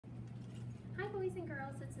boys and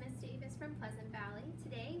girls, it's Miss Davis from Pleasant Valley.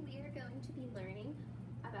 Today we are going to be learning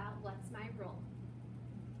about what's my role.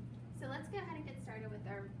 So let's go ahead and get started with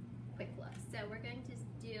our quick look. So we're going to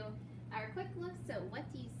do our quick look. So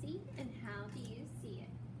what do you see and how do you see it?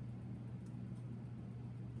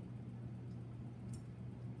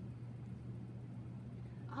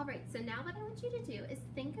 Alright, so now what I want you to do is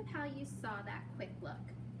think of how you saw that quick look.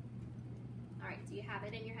 Alright, do you have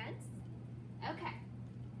it in your heads? Okay.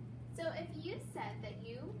 So if you said that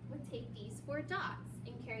you would take these 4 dots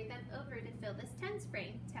and carry them over to fill this tens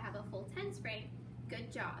frame to have a full tens frame,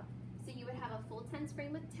 good job. So you would have a full tens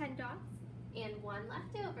frame with 10 dots and 1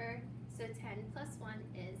 left over, so 10 plus 1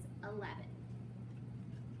 is 11.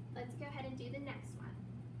 Let's go ahead and do the next one.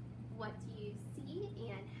 What do you see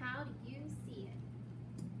and how do you see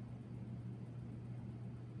it?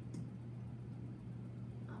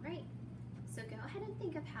 All right, so go ahead and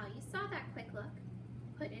think of how you saw that quick look.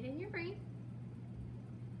 Put it in your brain.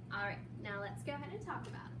 All right, now let's go ahead and talk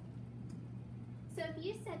about it. So if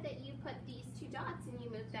you said that you put these 2 dots and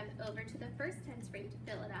you moved them over to the first tens frame to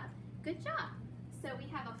fill it up, good job. So we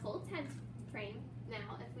have a full tens frame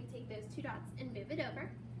now if we take those 2 dots and move it over,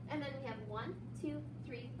 and then we have 1, 2,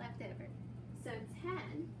 3 left over. So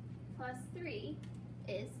 10 plus 3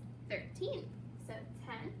 is 13. So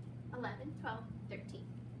 10, 11, 12, 13.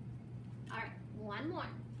 All right, one more.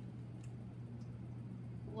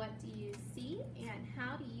 What do you see and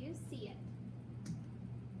how do you see it?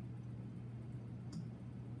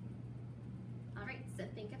 All right, so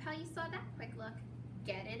think of how you saw that quick look.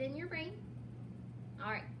 Get it in your brain.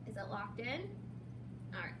 All right, is it locked in?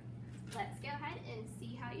 All right, let's go ahead and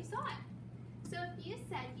see how you saw it. So if you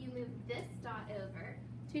said you moved this dot over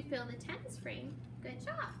to fill the tens frame, good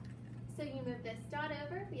job. So you move this dot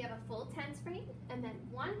over, we have a full tens frame, and then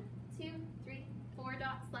 1, 2, 3, 4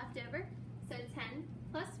 dots left over, so 10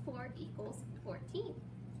 plus 4 equals 14.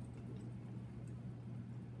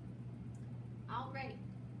 All right,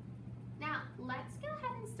 now let's go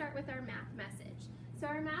ahead and start with our math message. So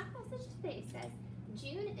our math message today says,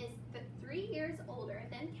 June is 3 years older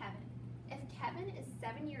than Kevin. If Kevin is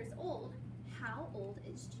 7 years old, how old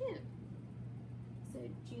is June? So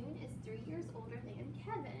June is 3 years older than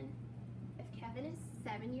Kevin. If Kevin is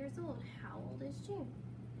 7 years old, how old is June?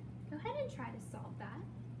 Go ahead and try to solve that.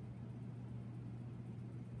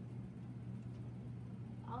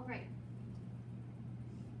 All right.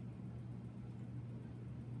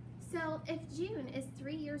 So if June is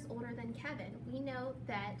 3 years older than Kevin, we know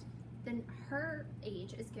that then her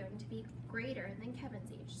age is going to be greater than Kevin's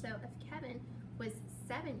age. So if Kevin was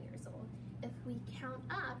 7 years old, if we count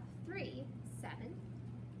up 3, 7,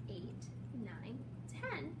 8, 9,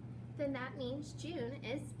 10, then that means June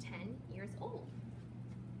is 10 years old.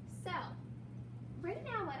 So right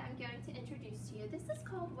now what I'm going to introduce to you, this is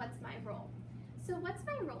called What's My Role? So what's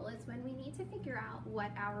my role is when we need to figure out what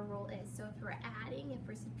our role is. So if we're adding, if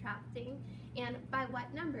we're subtracting, and by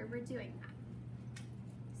what number we're doing that.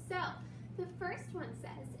 So the first one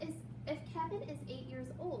says is if Kevin is 8 years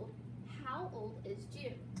old, how old is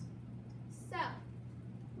June? So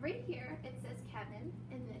right here it says Kevin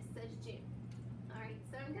and this says June. All right,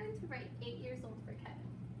 so I'm going to write 8 years old for Kevin.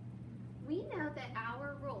 We know that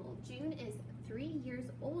our role, June is 3 years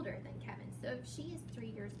older than Kevin. So if she is 3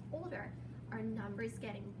 years older, our number is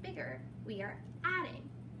getting bigger, we are adding.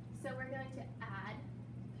 So we're going to add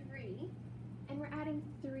 3, and we're adding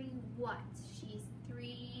 3 what? She's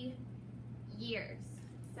 3 years.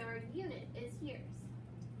 So our unit is years.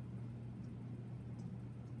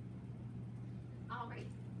 All right,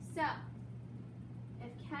 so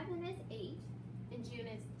if Kevin is 8 and June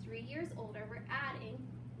is 3 years older, we're adding,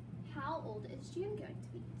 how old is June going to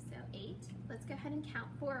be? So 8, let's go ahead and count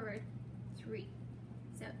forward, 3.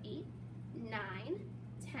 So 8, 9,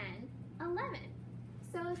 10, 11.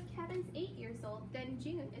 So if Kevin's 8 years old, then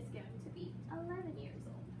June is going to be 11 years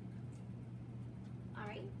old. All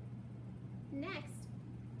right. Next,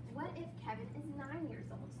 what if Kevin is 9 years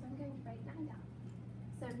old? So I'm going to write 9 down.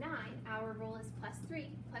 So 9, our rule is plus 3,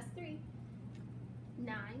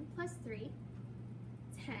 9 plus 3,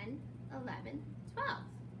 10, 11, 12.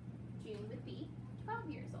 June would be 12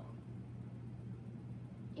 years old.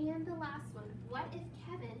 And the last one, what if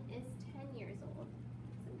Kevin is 10 years old?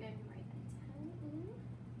 So I'm going to write a 10 in.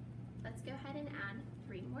 Let's go ahead and add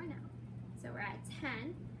 3 more now. So we're at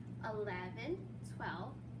 10, 11,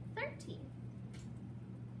 12, 13.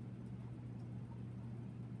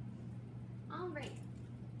 All right.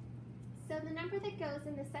 So the number that goes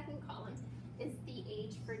in the second column is the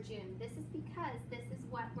age for June. This is because this is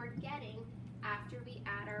what we're getting after we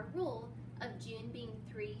add our rule of June being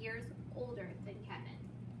 3 years older than Kevin.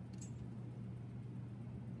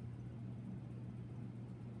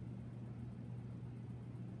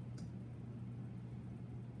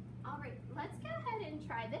 All right, let's go ahead and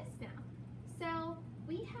try this now. So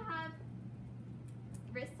we have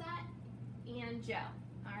Rissa and Joe,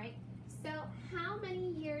 all right? So how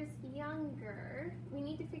many years younger? We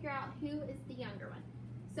need to figure out who is the younger one.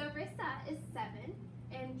 So Rissa is 7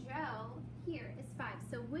 and Joe here is 5.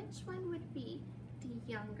 So which one would be the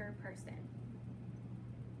younger person?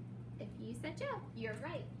 If you said Joe, you're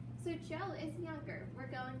right. So Joe is younger. We're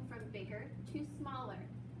going from bigger to smaller.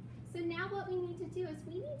 So now what we need to do is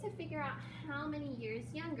we need to figure out how many years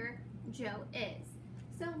younger Joe is.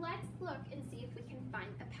 So let's look and see if we can find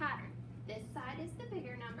a pattern. This side is the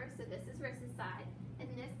bigger number, so this is Rissa's side, and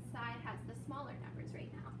this side has the smaller numbers right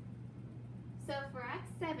now. So if we're at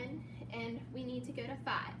 7 and we need to go to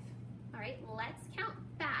 5, all right, let's count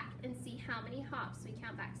back and see how many hops we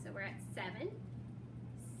count back. So we're at 7,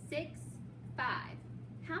 6, 5.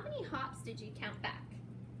 How many hops did you count back?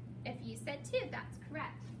 If you said 2, that's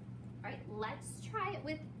correct. All right, let's try it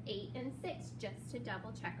with 8 and 6 just to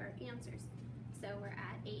double check our answers. So we're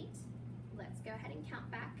at 8. Let's go ahead and count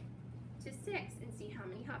back to 6 and see how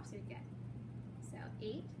many hops we get. So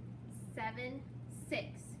 8, 7, 6.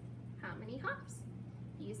 How many hops?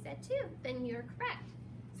 You said 2, then you're correct.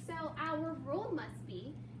 So our rule must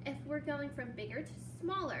be, if we're going from bigger to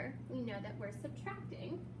smaller, we know that we're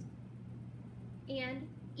subtracting. And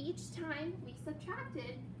each time we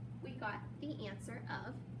subtracted, we got the answer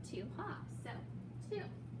of 2 hops, so 2.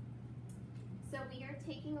 So we are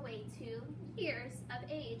taking away 2 years of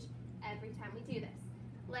age every time we do this.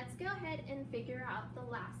 Let's go ahead and figure out the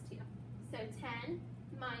last 2. So 10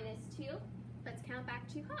 minus 2, let's count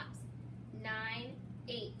back 2 hops. 9,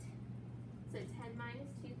 8. So 10 minus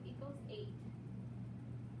 2 equals 8.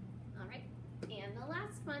 All right, and the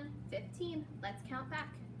last one, 15. Let's count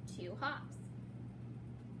back 2 hops.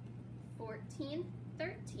 14,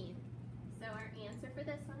 13. So our answer for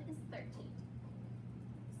this one is 13.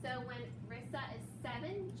 So when Rissa is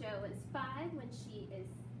 7, Joe is 5. When she is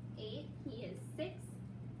 8, he is 6.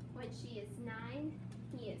 When she is 9,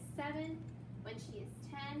 he is 7. When she is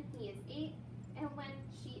 10, he is 8. And when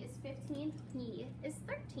she is 15, he is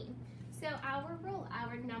 13. So our rule,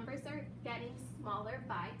 our numbers are getting smaller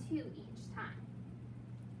by 2 each time.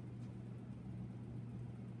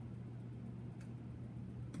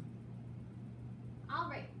 All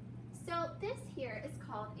right, so this here is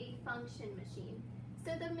called a function machine.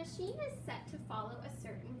 So the machine is set to follow a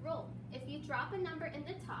certain rule. If you drop a number in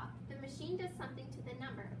the top, the machine does something to the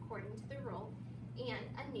number according to the rule, and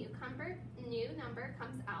a new number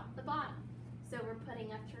comes out the bottom. So we're putting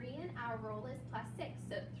a 3 in, our rule is plus 6.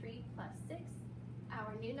 So 3 plus 6,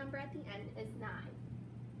 our new number at the end is 9.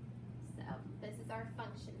 So this is our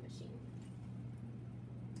function machine.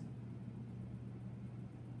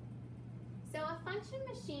 So a function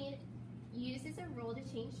machine uses a rule to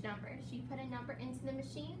change numbers. You put a number into the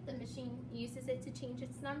machine uses it to change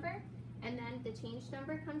its number, and then the changed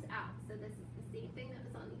number comes out. So this is the same thing that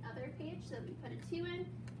was on the other page. So we put a 2 in,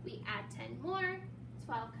 we add 10 more,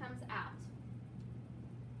 12 comes out.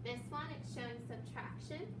 This one, it's showing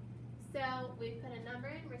subtraction. So we put a number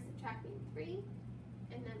in, we're subtracting 3,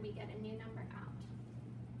 and then we get a new number out.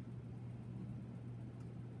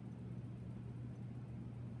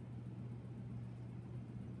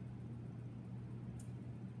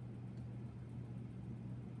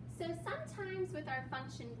 So sometimes with our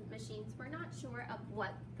function machines, we're not sure of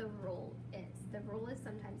what the rule is. The rule is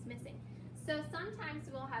sometimes missing. So sometimes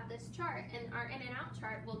we'll have this chart, and our in and out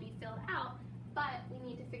chart will be filled out, but we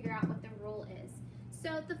need to figure out what the rule is.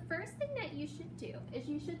 So the first thing that you should do is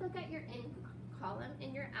you should look at your in column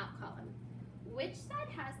and your out column. Which side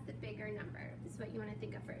has the bigger number is what you want to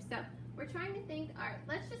think of first. So we're trying to think, all right,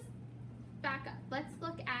 let's just back up. Let's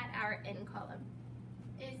look at our in column.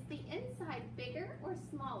 Is the inside bigger or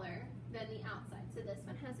smaller than the outside? So this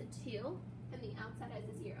one has a 2 and the outside has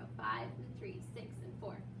a 0, 5 and 3, 6 and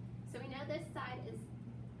 4. So we know this side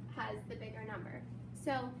has the bigger number.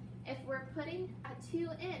 So if we're putting a 2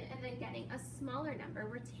 in and then getting a smaller number,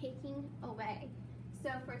 we're taking away. So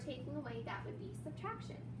if we're taking away, that would be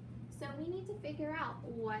subtraction. So we need to figure out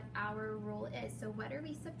what our rule is. So what are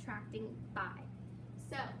we subtracting by?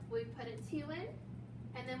 So we put a 2 in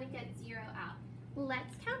and then we get 0 out.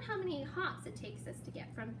 Let's count how many hops it takes us to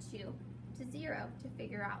get from 2 to 0 to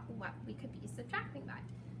figure out what we could be subtracting by.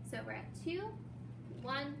 So we're at 2,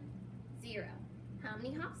 1, 0. How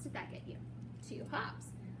many hops did that get you? 2 hops.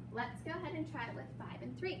 Let's go ahead and try it with 5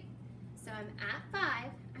 and 3. So I'm at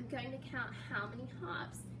 5. I'm going to count how many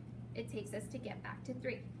hops it takes us to get back to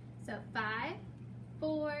 3. So 5,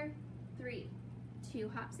 4, 3.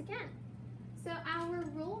 2 hops again. So our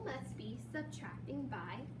rule must be subtracting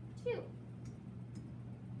by 2.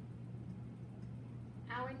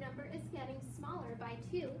 Our our number is getting smaller by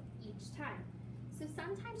 2 each time. So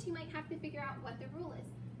sometimes you might have to figure out what the rule is.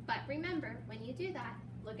 But remember, when you do that,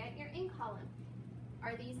 look at your in column.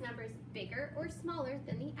 Are these numbers bigger or smaller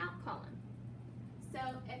than the out column? So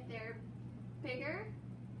if they're bigger,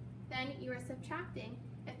 then you are subtracting.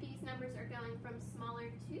 If these numbers are going from smaller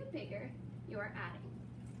to bigger, you are adding.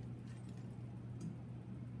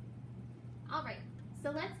 All right,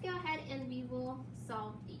 so let's go ahead and we will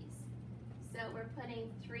solve these. So we're putting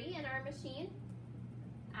 3 in our machine,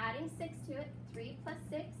 adding 6 to it, 3 plus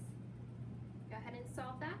 6. Go ahead and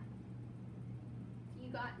solve that. If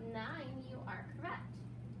you got 9, you are correct.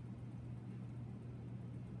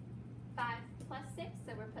 5 plus 6,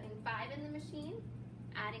 so we're putting 5 in the machine,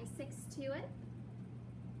 adding 6 to it.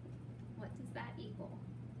 What does that equal?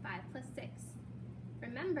 5 plus 6.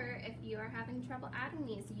 Remember, if you are having trouble adding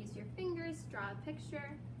these, use your fingers, draw a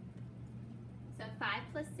picture. So 5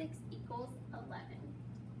 plus 6 equals 11.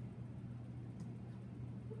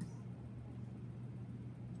 Oops.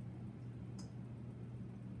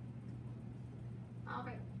 All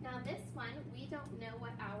right, now this one, we don't know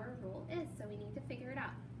what our rule is, so we need to figure it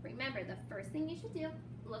out. Remember, the first thing you should do,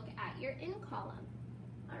 look at your in column.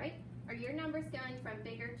 All right, are your numbers going from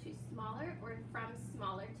bigger to smaller or from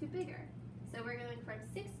smaller to bigger? So we're going from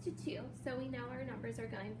 6 to 2, so we know our numbers are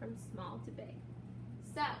going from small to big.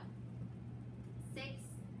 So 6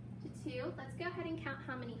 to 2, let's go ahead and count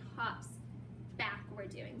how many hops back we're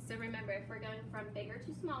doing. So remember, if we're going from bigger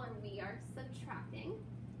to smaller, we are subtracting.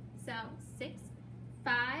 So 6,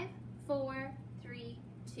 5, 4, 3,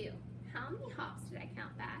 2. How many hops did I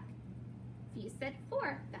count back? If you said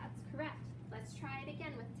 4, that's correct. Let's try it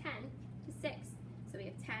again with 10 to 6. So we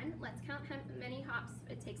have 10. Let's count how many hops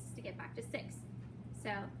it takes us to get back to 6. So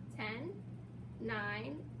 10,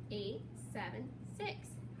 9, 8, 7, 6.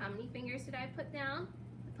 How many fingers did I put down?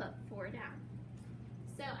 I put 4 down.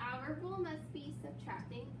 So our rule must be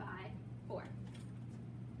subtracting by 4.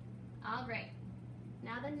 All right.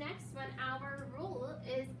 Now the next one, our rule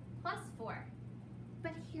is plus 4.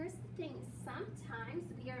 But here's the thing, sometimes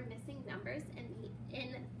we are missing numbers in the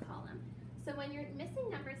in column. So when you're missing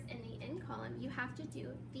numbers in the in column, you have to do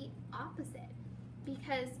the opposite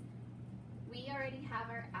because we already have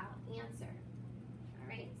our out answer. All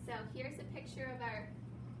right, so here's a picture of our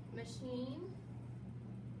machine.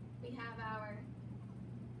 We have our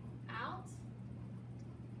out,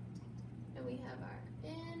 and we have our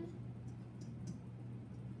in.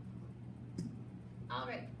 All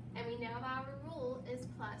right, and we know our rule is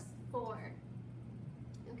plus 4.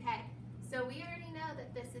 Okay, so we already know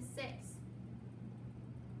that this is 6.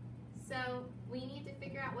 So we need to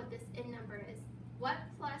figure out what this in number is. What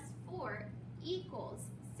plus 4 equals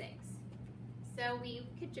 6? So we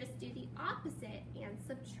could just do the opposite and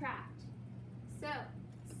subtract. So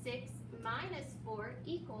 6 minus 4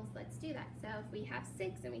 equals, let's do that. So if we have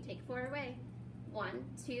 6 and we take 4 away, 1,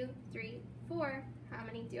 2, 3, 4, how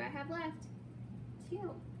many do I have left? 2.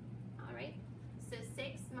 All right, so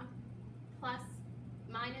 6 plus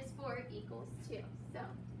minus 4 equals 2. So,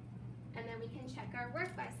 and then we can check our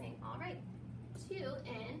work by saying, all right, 2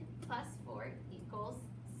 in plus 4 equals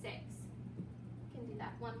 6. We can do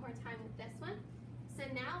that one more time with this one. So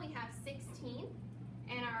now we have 16,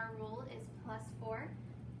 and our rule is plus 4.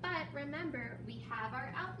 But remember, we have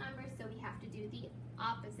our out number, so we have to do the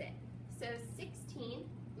opposite. So 16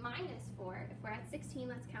 minus 4, if we're at 16,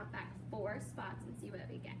 let's count back 4 spots and see what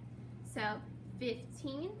we get. So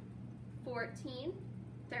 15, 14,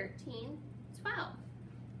 13, 12.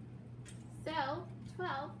 So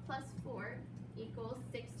 12 plus 4 equals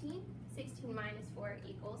 16. 16 minus 4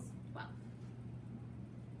 equals 12.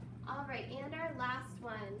 All right, and our last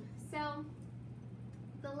one. So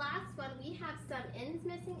the last one, we have some ins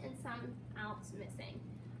missing and some outs missing.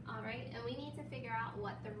 All right, and we need to figure out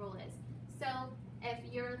what the rule is. So if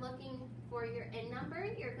you're looking for your in number,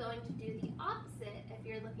 you're going to do the opposite. If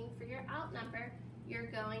you're looking for your out number, you're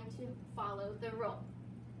going to follow the rule.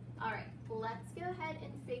 All right, let's go ahead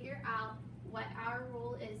and figure out what our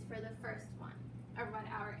rule is for the first one, or what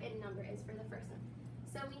our in number is for the first one.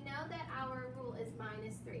 So we know that our rule is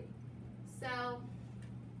minus 3. So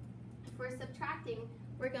if we're subtracting,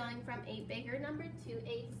 we're going from a bigger number to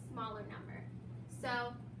a smaller number.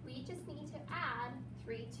 So we just need to add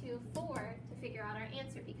 3 to 4 to figure out our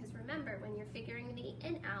answer, because remember, when you're figuring the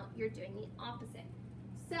in out, you're doing the opposite.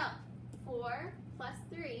 So 4 plus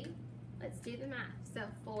 3, let's do the math. So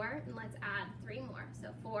 4, and let's add 3 more. So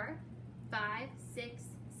 4, 5, 6,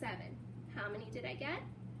 7. How many did I get?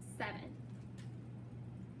 7.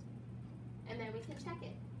 And then we can check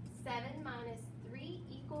it. 7 minus 3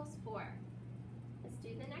 equals 4. Let's do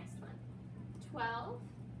the next one. 12.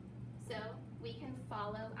 So we can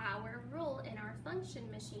follow our rule in our function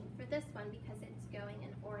machine for this one because it's going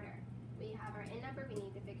in order. We have our in number, we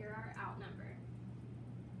need to figure our out number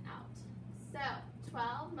out. So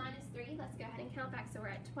 12 minus 3, let's go ahead and count back. So we're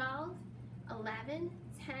at 12, 11,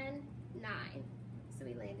 10, 9. So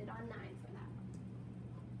we landed on 9 for that one.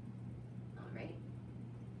 All right,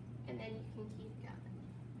 and then you can keep going.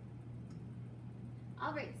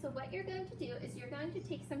 All right, so what you're going to do is you're going to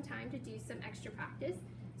take some time to do some extra practice.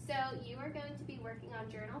 So you are going to be working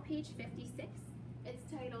on journal page 56.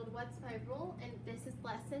 It's titled, What's My Rule? And this is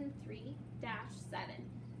lesson 3-7.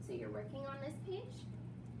 So you're working on this page.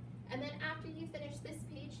 And then after you finish this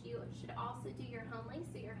page, you should also do your home links.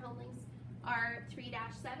 So your home links are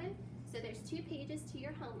 3-7. So there's 2 pages to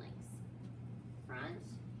your home links. Front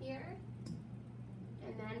here,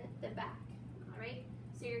 and then the back. All right?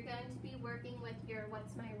 So you're going to be working with your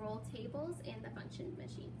What's My Rule tables and the function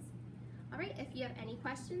machines. All right, if you have any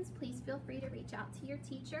questions, please feel free to reach out to your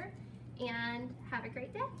teacher, and have a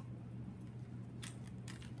great day.